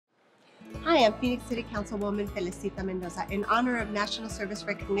I'm Phoenix City Councilwoman Felicita Mendoza. In honor of National Service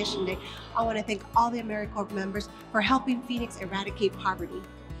Recognition Day, I want to thank all the AmeriCorps members for helping Phoenix eradicate poverty.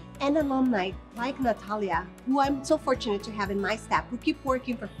 And alumni like Natalya, who I'm so fortunate to have in my staff, who keep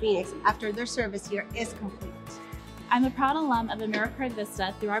working for Phoenix after their service here is complete. I'm a proud alum of AmeriCorps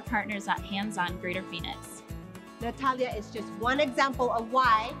VISTA through our partners at Hands On Greater Phoenix. Natalya is just one example of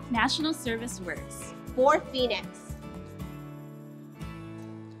why National service works for Phoenix.